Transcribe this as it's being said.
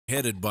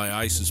headed by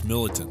ISIS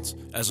militants,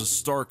 as a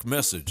stark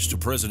message to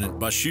President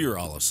Bashar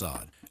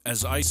al-Assad,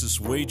 as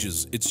ISIS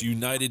wages its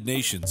United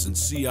Nations and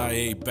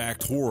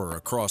CIA-backed horror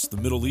across the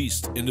Middle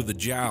East into the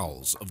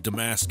jowls of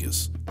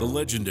Damascus. The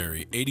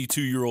legendary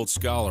 82-year-old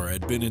scholar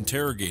had been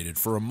interrogated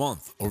for a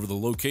month over the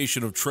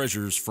location of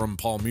treasures from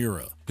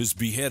Palmyra. His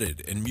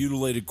beheaded and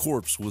mutilated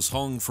corpse was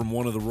hung from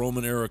one of the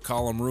Roman-era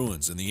column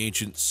ruins in the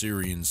ancient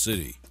Syrian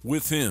city.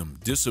 With him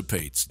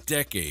dissipates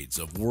decades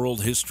of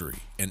world history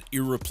and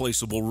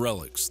irreplaceable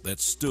relics that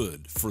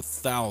stood for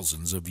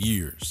thousands of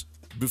years.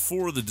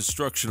 Before the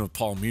destruction of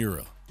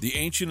Palmyra, the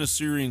ancient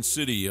Assyrian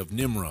city of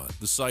Nimrod,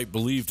 the site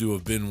believed to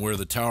have been where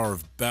the Tower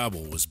of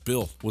Babel was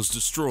built, was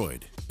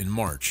destroyed in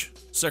March.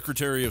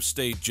 Secretary of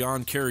State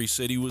John Kerry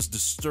said he was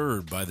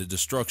disturbed by the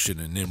destruction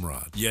in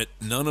Nimrod. Yet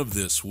none of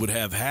this would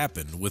have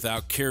happened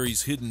without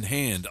Kerry's hidden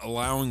hand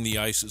allowing the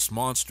ISIS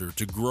monster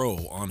to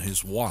grow on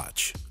his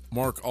watch.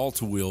 Mark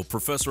Altawil,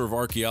 professor of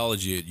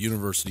archaeology at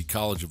University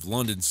College of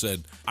London,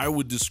 said, "I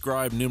would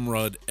describe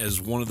Nimrod as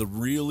one of the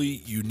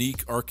really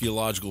unique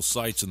archaeological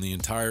sites in the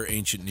entire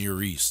ancient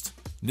Near East.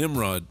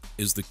 Nimrod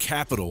is the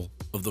capital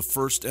of the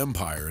first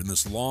empire in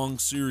this long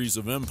series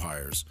of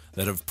empires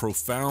that have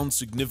profound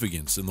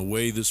significance in the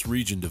way this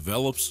region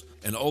develops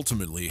and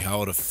ultimately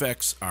how it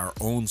affects our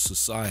own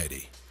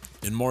society."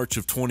 In March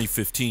of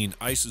 2015,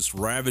 ISIS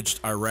ravaged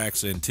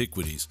Iraq's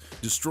antiquities,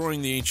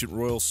 destroying the ancient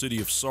royal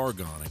city of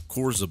Sargon at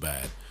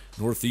Khorzabad,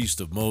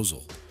 northeast of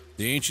Mosul.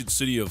 The ancient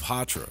city of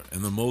Hatra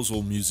and the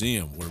Mosul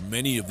Museum, where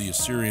many of the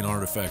Assyrian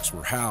artifacts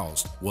were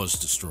housed, was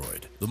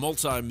destroyed. The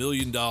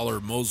multi-million-dollar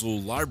Mosul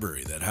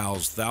library that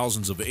housed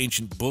thousands of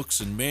ancient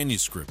books and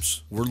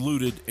manuscripts were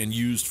looted and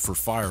used for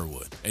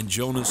firewood, and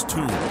Jonah's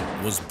tomb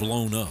was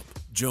blown up,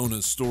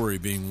 Jonah's story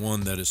being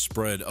one that is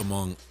spread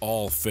among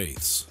all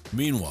faiths.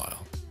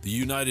 Meanwhile, the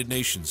United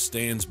Nations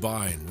stands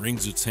by and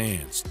wrings its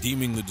hands,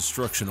 deeming the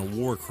destruction a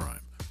war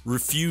crime,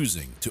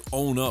 refusing to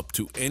own up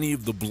to any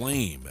of the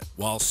blame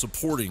while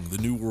supporting the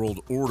New World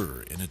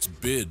Order in its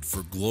bid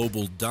for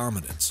global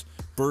dominance,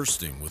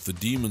 bursting with the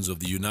demons of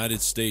the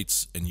United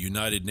States and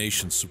United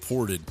Nations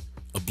supported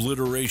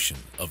obliteration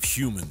of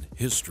human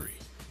history.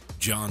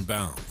 John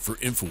Bound for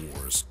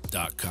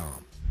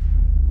INFOWARS.com.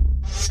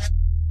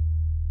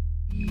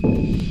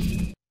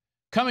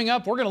 Coming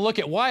up, we're going to look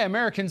at why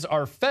Americans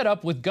are fed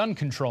up with gun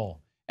control.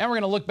 And we're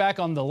going to look back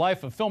on the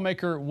life of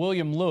filmmaker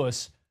William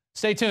Lewis.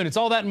 Stay tuned. It's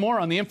all that and more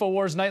on the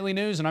INFOWARS Nightly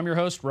News, and I'm your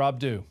host, Rob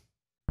Dew.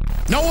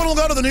 No one will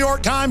go to the New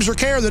York Times or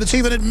care that it's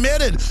even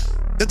admitted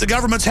that the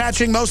government's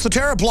hatching most of the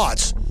terror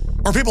plots.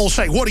 Or people will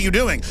say, what are you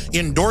doing?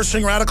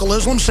 Endorsing radical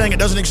Islam, saying it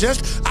doesn't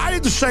exist? I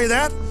didn't say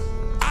that.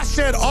 I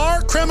said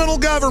our criminal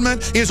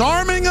government is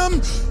arming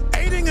them,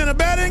 aiding and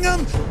abetting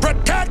them,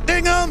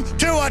 protecting them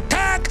to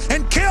attack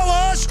and kill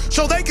us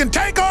so they can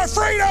take our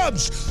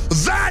freedoms.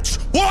 That's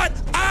what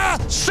I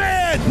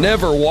said.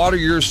 Never water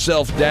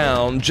yourself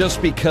down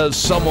just because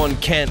someone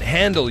can't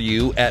handle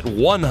you at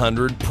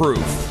 100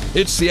 proof.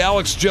 It's the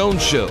Alex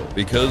Jones Show,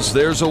 because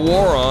there's a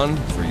war on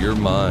for your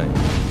mind.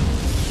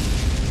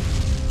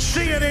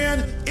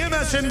 CNN,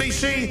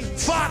 MSNBC,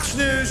 Fox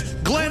News,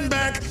 Glenn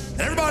Beck,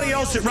 and everybody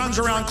else that runs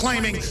around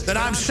claiming that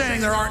I'm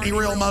saying there aren't any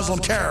real Muslim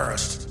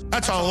terrorists.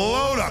 That's a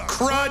load of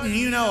crud, and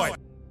you know it.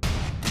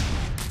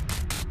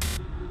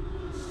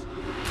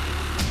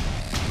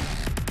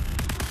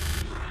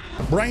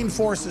 Brain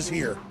Force is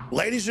here.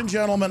 Ladies and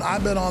gentlemen,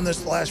 I've been on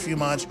this the last few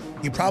months.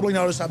 You probably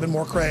noticed I've been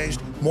more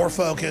crazed, more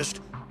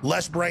focused,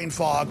 less brain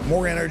fog,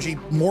 more energy,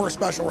 more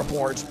special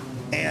reports,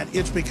 and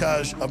it's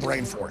because of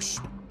Brain Force.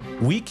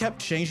 We kept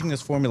changing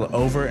this formula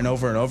over and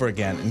over and over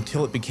again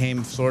until it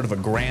became sort of a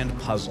grand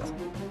puzzle.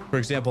 For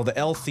example, the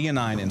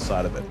L-theanine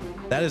inside of it,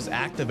 that is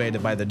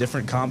activated by the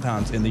different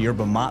compounds in the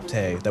yerba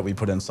mate that we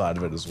put inside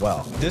of it as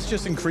well. This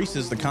just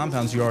increases the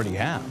compounds you already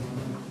have.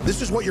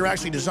 This is what you're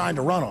actually designed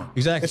to run on.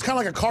 Exactly. It's kind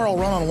of like a car will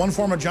run on one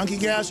form of junkie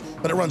gas,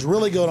 but it runs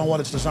really good on what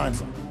it's designed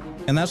for.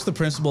 And that's the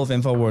principle of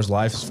INFOWARS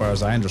Life, as far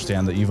as I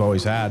understand, that you've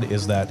always had,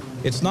 is that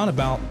it's not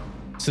about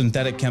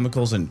synthetic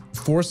chemicals and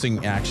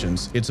forcing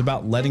actions. It's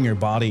about letting your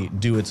body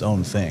do its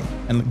own thing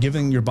and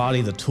giving your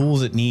body the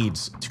tools it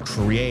needs to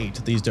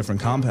create these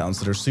different compounds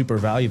that are super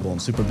valuable and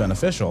super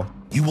beneficial.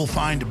 You will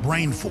find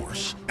Brain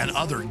Force and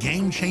other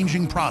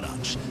game-changing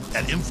products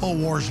at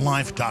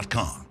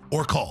InfoWarsLife.com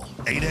or call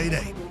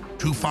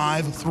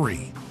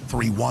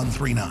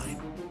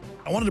 888-253-3139.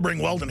 I wanted to bring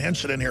Weldon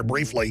Henson in here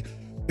briefly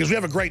because we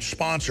have a great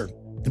sponsor.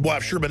 Boy,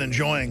 I've sure been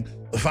enjoying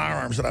the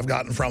firearms that I've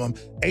gotten from them.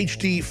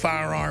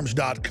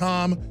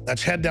 HDFirearms.com.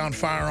 That's Head Down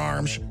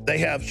Firearms. They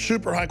have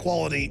super high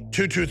quality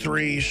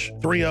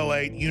 223s,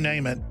 308, you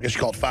name it. It's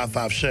called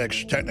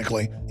 5.56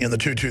 technically in the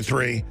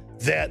 223,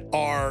 that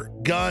are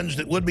guns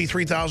that would be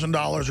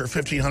 $3,000 or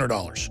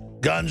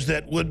 $1,500. Guns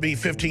that would be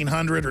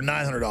 $1,500 or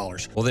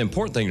 $900. Well, the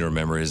important thing to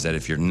remember is that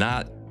if you're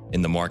not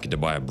in the market to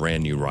buy a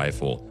brand new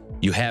rifle,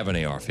 you have an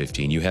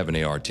AR-15, you have an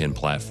AR-10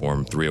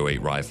 platform,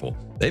 308 rifle.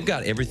 They've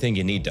got everything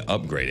you need to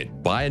upgrade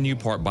it. Buy a new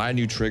part, buy a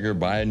new trigger,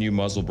 buy a new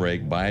muzzle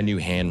brake, buy a new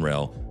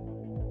handrail.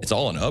 It's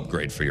all an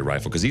upgrade for your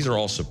rifle because these are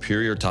all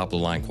superior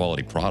top-of-the-line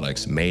quality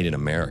products made in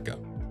America.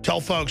 Tell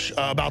folks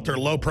about their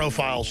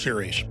low-profile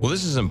series. Well,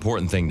 this is an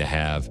important thing to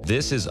have.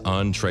 This is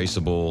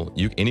untraceable.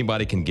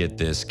 Anybody can get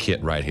this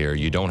kit right here.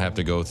 You don't have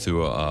to go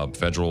through a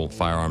federal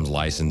firearms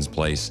license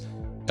place.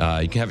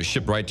 You can have it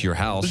shipped right to your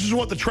house. This is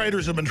what the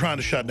traders have been trying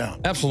to shut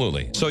down.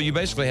 Absolutely. So you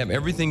basically have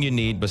everything you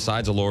need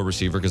besides a lower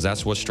receiver, because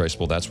that's what's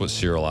traceable, that's what's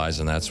serialized,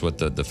 and that's what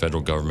the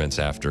federal government's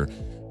after.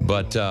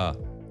 But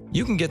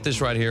you can get this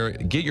right here.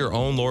 Get your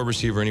own lower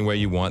receiver any way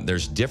you want.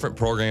 There's different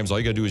programs. All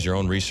you got to do is your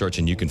own research,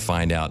 and you can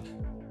find out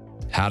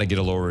how to get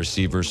a lower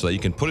receiver so that you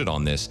can put it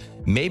on this.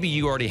 Maybe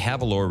you already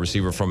have a lower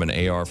receiver from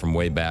an AR from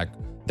way back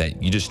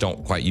that you just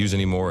don't quite use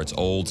anymore. It's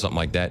old, something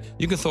like that.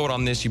 You can throw it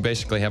on this. You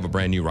basically have a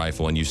brand new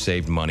rifle, and you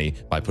saved money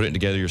by putting it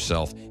together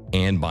yourself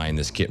and buying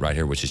this kit right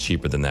here, which is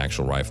cheaper than the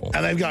actual rifle.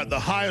 And they've got the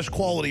highest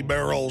quality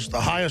barrels, the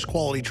highest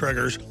quality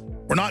triggers.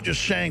 We're not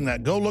just saying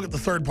that. Go look at the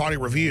third-party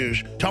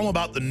reviews. Tell them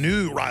about the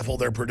new rifle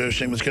they're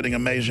producing that's getting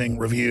amazing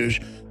reviews.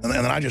 And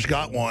then I just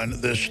got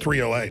one, this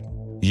 308.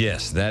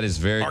 Yes, that is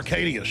very...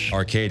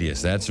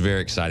 Arcadius. That's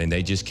very exciting.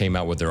 They just came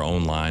out with their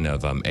own line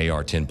of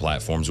AR-10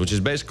 platforms, which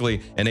is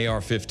basically an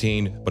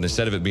AR-15, but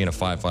instead of it being a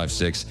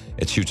 5.56,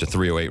 it shoots a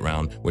 308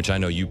 round, which I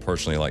know you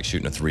personally like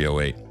shooting a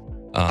 308.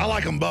 I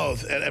like them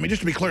both. I mean,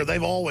 just to be clear,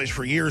 they've always,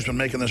 for years, been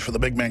making this for the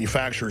big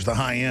manufacturers, the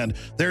high end.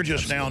 They're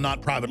just now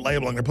not private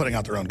labeling. They're putting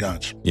out their own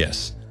guns.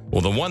 Yes.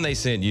 Well, the one they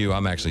sent you,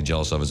 I'm actually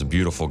jealous of. It's a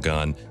beautiful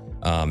gun.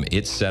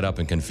 It's set up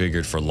and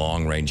configured for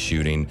long-range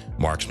shooting,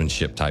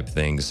 marksmanship type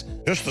things.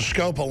 Just the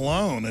scope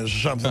alone is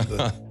something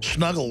to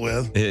snuggle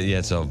with. Yeah,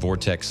 it's a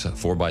Vortex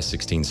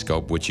 4x16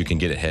 scope, which you can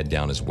get it head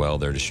down as well,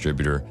 their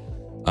distributor.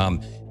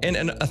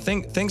 And I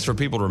think things for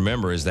people to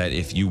remember is that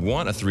if you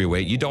want a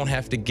 308, you don't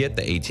have to get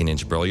the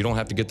 18-inch barrel. You don't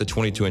have to get the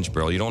 22-inch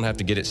barrel. You don't have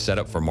to get it set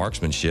up for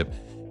marksmanship.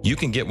 You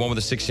can get one with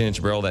a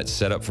 16-inch barrel that's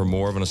set up for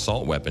more of an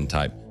assault weapon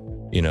type,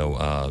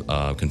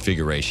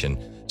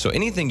 configuration. So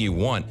anything you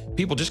want,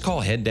 people just call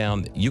head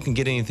down. You can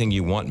get anything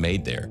you want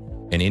made there,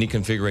 and any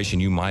configuration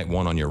you might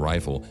want on your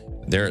rifle.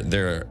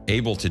 They're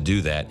able to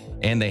do that,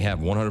 and they have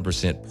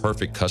 100%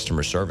 perfect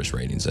customer service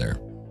ratings there.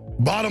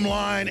 Bottom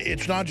line,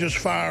 it's not just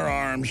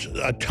firearms,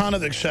 a ton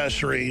of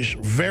accessories,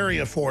 very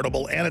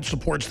affordable, and it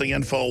supports the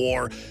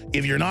InfoWar.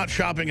 If you're not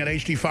shopping at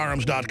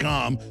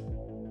hdfirearms.com,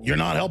 you're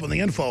not helping the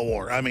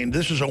InfoWar. I mean,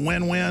 this is a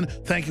win-win.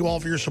 Thank you all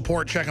for your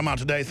support. Check them out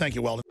today. Thank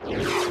you, Weldon.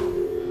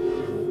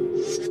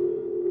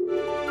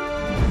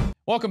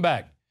 Welcome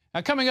back.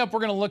 Now, coming up,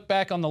 we're going to look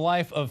back on the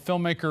life of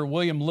filmmaker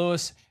William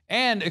Lewis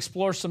and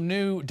explore some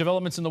new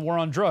developments in the war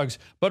on drugs.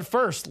 But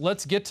first,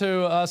 let's get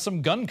to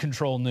some gun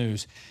control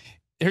news.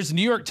 Here's the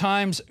New York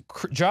Times'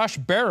 Josh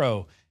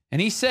Barrow,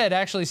 and he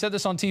actually said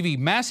this on TV,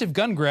 massive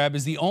gun grab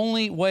is the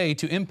only way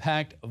to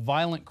impact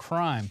violent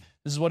crime.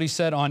 This is what he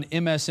said on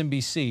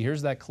MSNBC.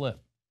 Here's that clip.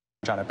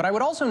 But I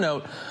would also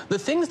note the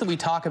things that we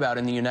talk about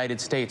in the United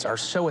States are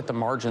so at the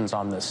margins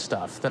on this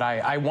stuff that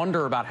I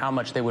wonder about how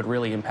much they would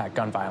really impact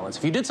gun violence.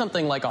 If you did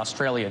something like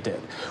Australia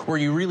did, where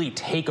you really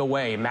take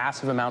away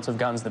massive amounts of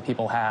guns that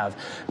people have,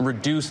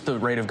 reduce the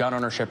rate of gun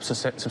ownership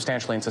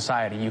substantially in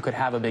society, you could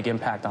have a big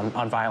impact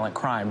on violent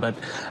crime. But,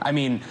 I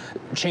mean,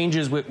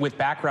 changes with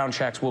background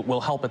checks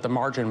will help at the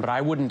margin, but I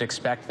wouldn't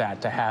expect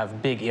that to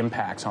have big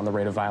impacts on the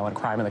rate of violent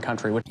crime in the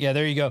country. Yeah,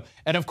 there you go.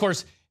 And, of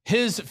course,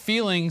 his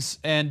feelings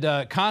and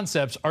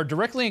concepts are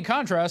directly in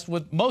contrast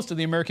with most of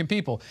the American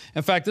people.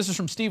 In fact, this is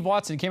from Steve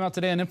Watson. It came out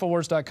today on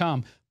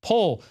InfoWars.com.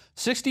 Poll,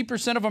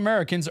 60% of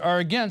Americans are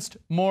against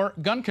more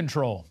gun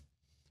control.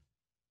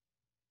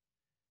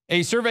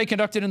 A survey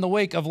conducted in the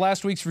wake of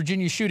last week's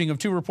Virginia shooting of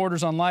 2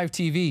 reporters on live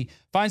TV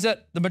finds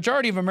that the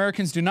majority of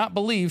Americans do not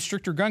believe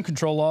stricter gun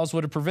control laws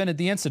would have prevented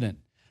the incident.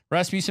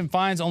 Rasmussen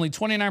finds only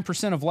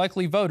 29% of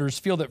likely voters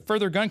feel that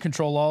further gun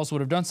control laws would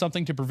have done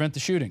something to prevent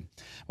the shooting,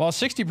 while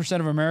 60%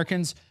 of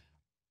Americans,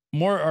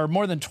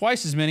 more than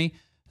twice as many,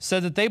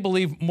 said that they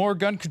believe more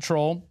gun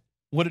control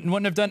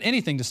wouldn't have done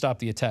anything to stop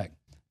the attack.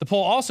 The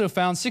poll also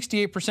found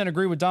 68%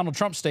 agree with Donald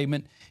Trump's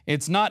statement,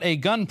 it's not a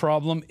gun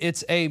problem,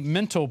 it's a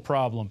mental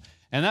problem.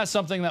 And that's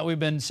something that we've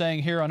been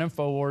saying here on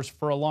InfoWars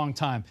for a long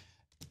time.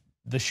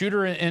 The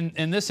shooter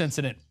in this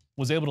incident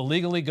was able to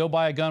legally go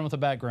buy a gun with a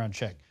background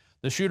check.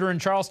 The shooter in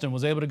Charleston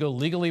was able to go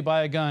legally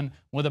buy a gun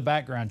with a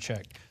background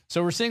check.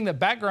 So we're seeing that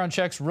background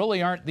checks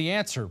really aren't the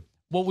answer.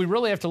 What we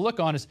really have to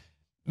look on is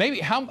maybe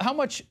how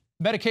much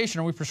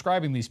medication are we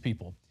prescribing these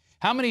people?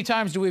 How many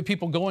times do we have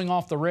people going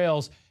off the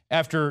rails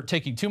after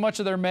taking too much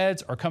of their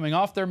meds or coming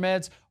off their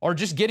meds or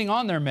just getting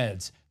on their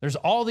meds? There's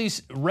all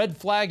these red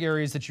flag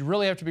areas that you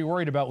really have to be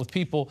worried about with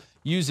people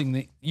using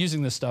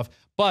this stuff.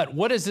 But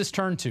what does this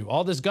turn to?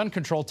 All this gun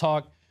control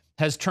talk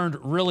has turned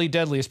really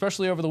deadly,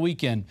 especially over the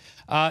weekend.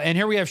 And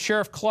here we have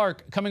Sheriff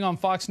Clark coming on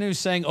Fox News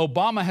saying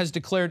Obama has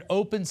declared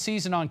open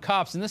season on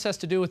cops. And this has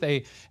to do with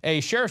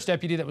a sheriff's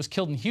deputy that was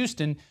killed in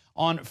Houston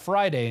on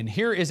Friday. And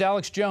here is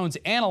Alex Jones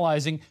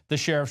analyzing the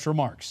sheriff's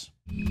remarks.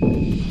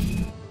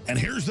 And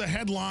here's the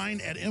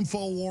headline at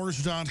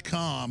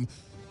InfoWars.com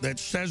that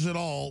says it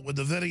all with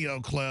the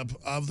video clip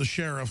of the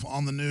sheriff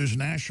on the news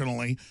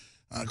nationally.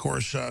 Of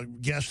course,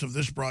 guest of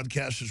this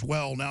broadcast as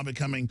well, now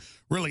becoming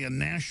really a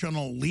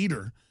national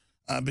leader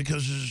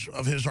because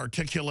of his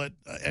articulate,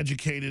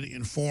 educated,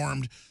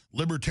 informed,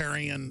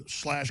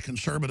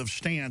 libertarian/conservative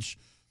stance.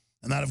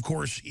 And that, of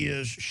course,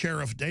 is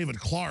Sheriff David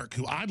Clark,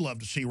 who I'd love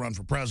to see run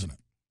for president.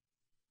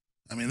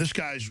 I mean, this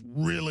guy's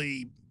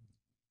really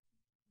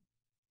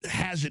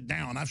has it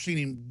down. I've seen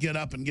him get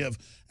up and give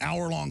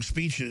hour-long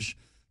speeches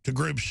to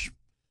groups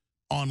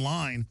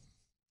online.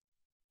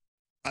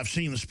 I've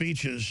seen the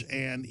speeches,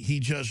 and he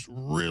just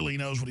really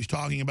knows what he's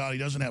talking about. He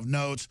doesn't have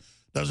notes,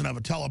 doesn't have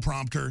a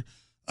teleprompter.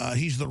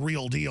 He's the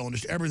real deal, and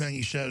just everything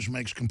he says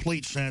makes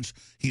complete sense.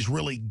 He's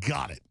really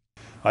got it.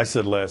 I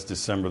said last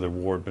December that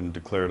war had been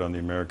declared on the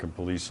American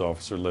police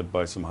officer led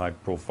by some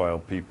high-profile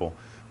people,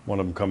 one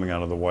of them coming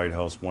out of the White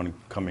House, one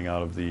coming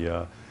out of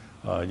the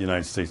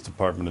United States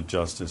Department of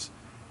Justice.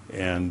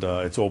 And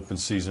it's open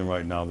season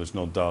right now, there's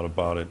no doubt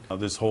about it.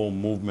 This whole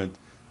movement,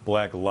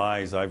 Black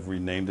Lies, I've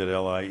renamed it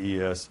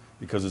LIES,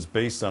 because it's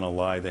based on a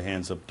lie, the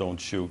hands up, don't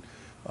shoot.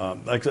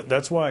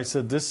 That's why I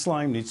said this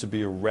slime needs to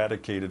be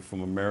eradicated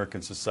from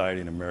American society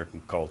and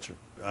American culture.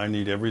 I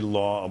need every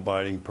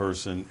law-abiding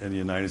person in the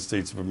United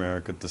States of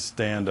America to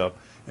stand up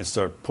and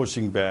start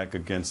pushing back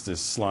against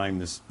this slime,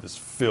 this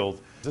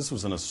filth. This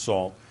was an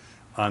assault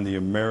on the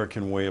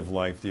American way of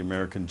life, the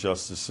American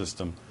justice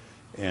system.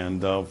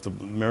 And if the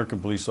American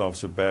police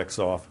officer backs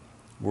off,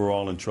 we're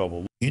all in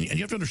trouble. And you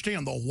have to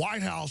understand, the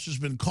White House has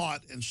been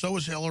caught, and so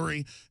is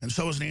Hillary, and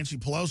so is Nancy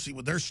Pelosi,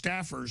 with their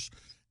staffers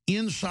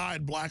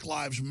inside Black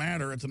Lives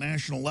Matter at the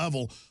national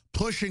level,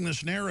 pushing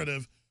this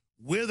narrative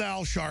with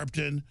Al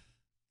Sharpton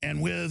and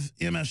with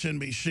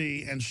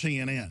MSNBC and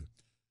CNN.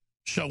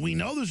 So we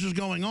know this is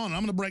going on. I'm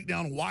going to break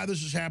down why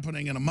this is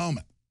happening in a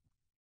moment,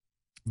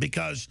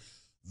 because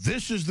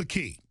this is the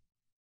key.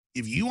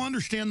 If you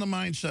understand the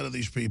mindset of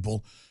these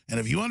people, and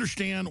if you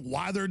understand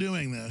why they're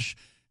doing this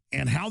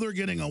and how they're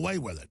getting away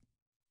with it,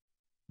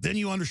 then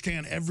you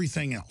understand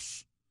everything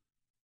else.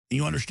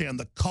 You understand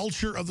the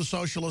culture of the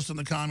socialists and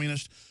the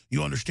communists.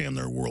 You understand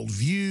their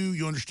worldview.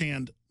 You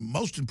understand,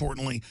 most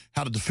importantly,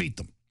 how to defeat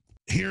them.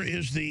 Here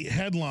is the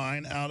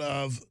headline out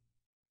of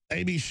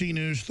ABC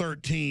News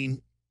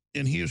 13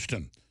 in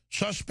Houston.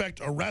 Suspect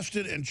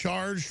arrested and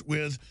charged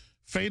with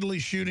fatally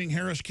shooting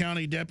Harris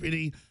County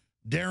Deputy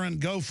Darren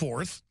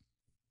Goforth.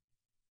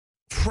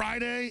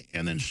 Friday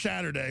and then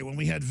Saturday, when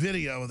we had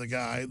video of the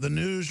guy, the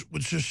news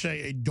would just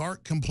say a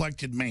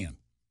dark-complected man.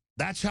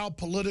 That's how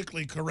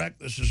politically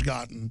correct this has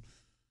gotten,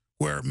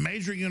 where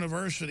major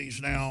universities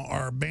now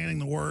are banning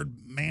the word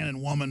man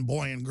and woman,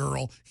 boy and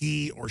girl,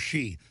 he or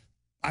she.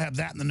 I have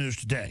that in the news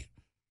today.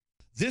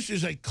 This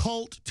is a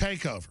cult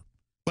takeover,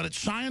 but it's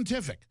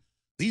scientific.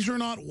 These are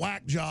not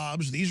whack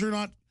jobs. These are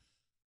not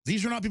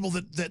people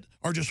that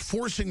are just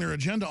forcing their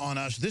agenda on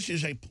us. This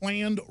is a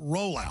planned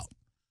rollout.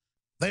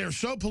 They are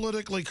so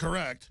politically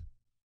correct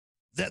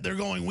that they're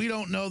going, we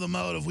don't know the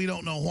motive, we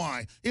don't know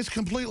why. It's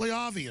completely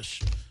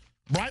obvious.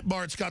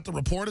 Breitbart's got the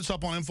report. It's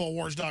up on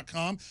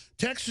INFOWARS.com.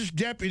 Texas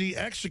deputy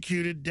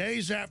executed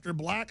days after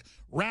black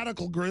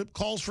radical group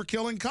calls for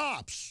killing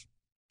cops.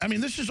 I mean,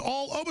 this is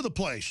all over the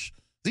place.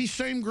 These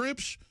same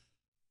groups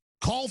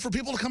call for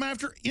people to come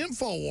after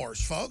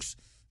INFOWARS, folks.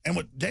 And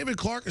what David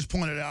Clark has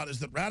pointed out is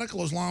that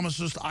radical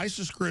Islamicist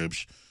ISIS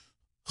groups,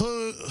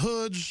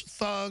 hoods,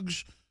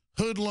 thugs,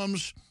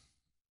 hoodlums,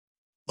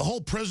 the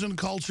whole prison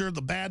culture,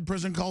 the bad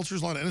prison culture,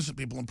 there's a lot of innocent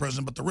people in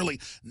prison, but the really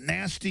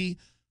nasty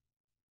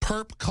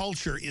perp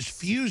culture is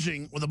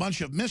fusing with a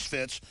bunch of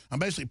misfits, I'm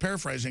basically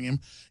paraphrasing him,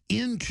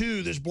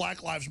 into this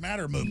Black Lives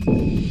Matter movement.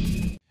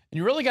 And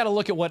you really got to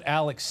look at what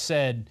Alex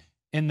said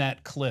in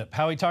that clip,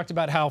 how he talked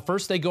about how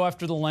first they go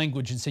after the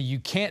language and say, you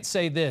can't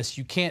say this,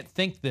 you can't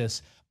think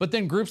this, but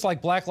then groups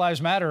like Black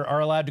Lives Matter are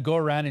allowed to go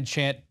around and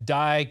chant,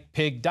 die,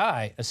 pig,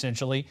 die,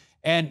 essentially,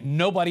 and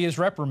nobody is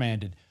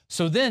reprimanded.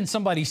 So then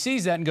somebody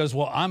sees that and goes,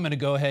 well, I'm going to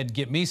go ahead and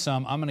get me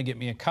some, I'm going to get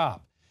me a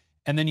cop.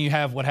 And then you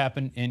have what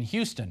happened in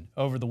Houston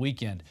over the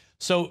weekend.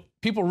 So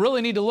people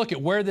really need to look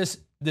at where this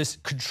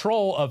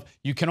control of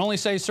you can only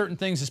say certain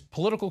things, this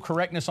political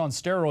correctness on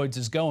steroids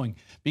is going,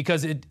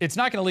 because it's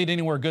not going to lead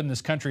anywhere good in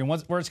this country. And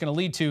where it's going to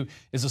lead to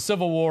is a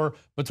civil war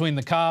between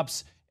the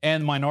cops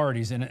and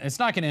minorities. And it's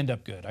not going to end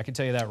up good. I can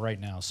tell you that right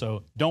now.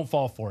 So don't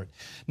fall for it.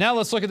 Now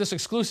let's look at this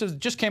exclusive that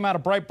just came out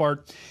of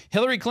Breitbart.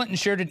 Hillary Clinton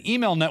shared an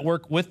email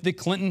network with the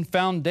Clinton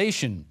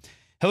Foundation.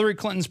 Hillary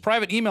Clinton's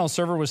private email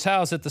server was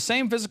housed at the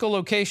same physical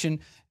location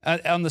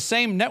on the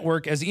same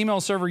network as the email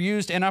server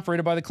used and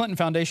operated by the Clinton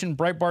Foundation,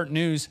 Breitbart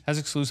News has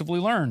exclusively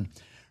learned.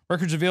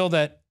 Records reveal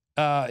that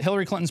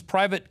Hillary Clinton's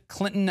private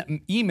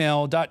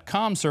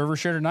ClintonEmail.com server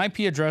shared an IP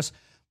address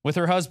with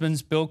her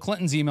husband's, Bill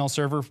Clinton's email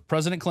server,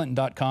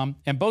 PresidentClinton.com,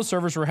 and both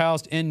servers were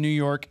housed in New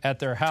York at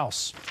their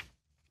house.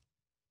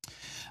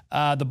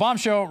 The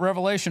bombshell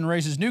revelation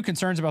raises new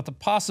concerns about the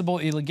possible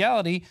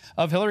illegality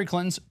of Hillary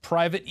Clinton's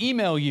private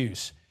email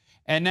use.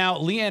 And now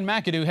Leanne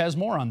McAdoo has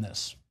more on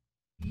this.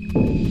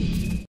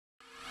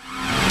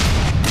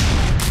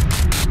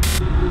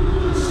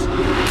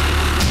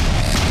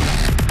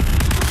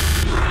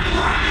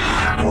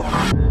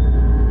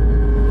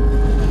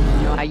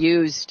 I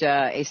used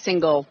a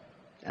single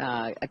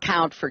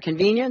account for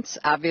convenience.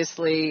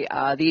 Obviously,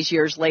 these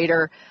years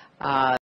later,